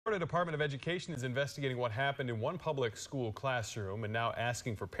Florida Department of Education is investigating what happened in one public school classroom and now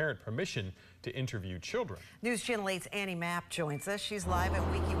asking for parent permission to interview children. News Channel 8's Annie Mapp joins us. She's live at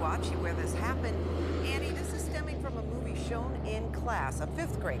Weeki where this happened. Annie, this is stemming from a movie shown in class, a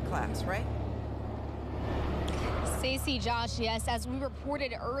 5th grade class, right? Stacey, Josh, yes, as we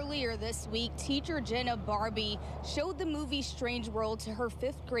reported earlier this week, teacher Jenna Barbie showed the movie Strange World to her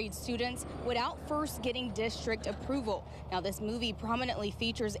 5th grade students without first getting district approval. Now, this movie prominently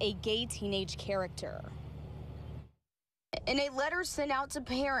features a gay teenage character. In a letter sent out to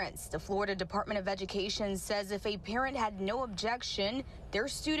parents, the Florida Department of Education says if a parent had no objection, their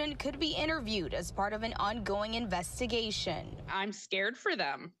student could be interviewed as part of an ongoing investigation. I'm scared for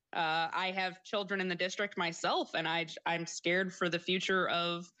them. I have children in the district myself, and I'm scared for the future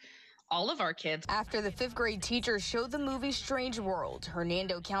of all of our kids. After the 5th grade teacher showed the movie Strange World,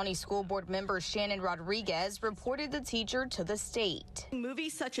 Hernando County School Board member Shannon Rodriguez reported the teacher to the state.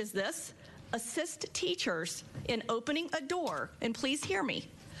 Movies such as this assist teachers in opening a door, and please hear me,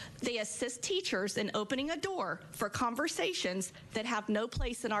 they assist teachers in opening a door for conversations that have no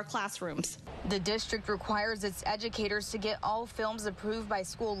place in our classrooms. The district requires its educators to get all films approved by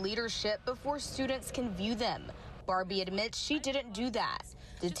school leadership before students can view them. Barbie admits she didn't do that.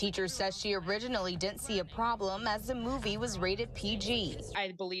 The teacher says she originally didn't see a problem as the movie was rated PG.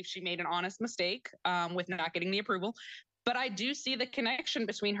 I believe she made an honest mistake with not getting the approval. But I do see the connection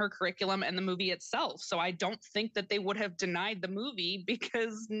between her curriculum and the movie itself. So I don't think that they would have denied the movie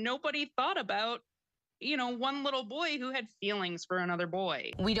because nobody thought about, one little boy who had feelings for another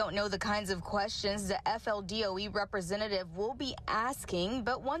boy. We don't know the kinds of questions the FLDOE representative will be asking,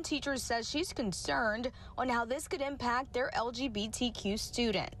 but one teacher says she's concerned on how this could impact their LGBTQ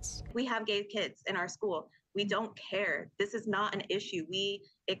students. We have gay kids in our school. We don't care. This is not an issue. We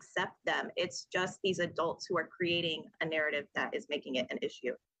accept them. It's just these adults who are creating a narrative that is making it an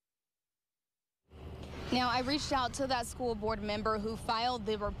issue. Now, I reached out to that school board member who filed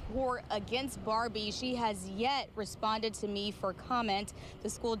the report against Barbie. She has yet responded to me for comment. The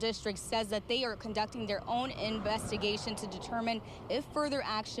school district says that they are conducting their own investigation to determine if further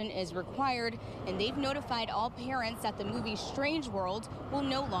action is required, and they've notified all parents that the movie Strange World will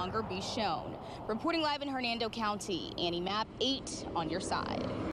no longer be shown. Reporting live in Hernando County, Annie Mapp, 8 on your side.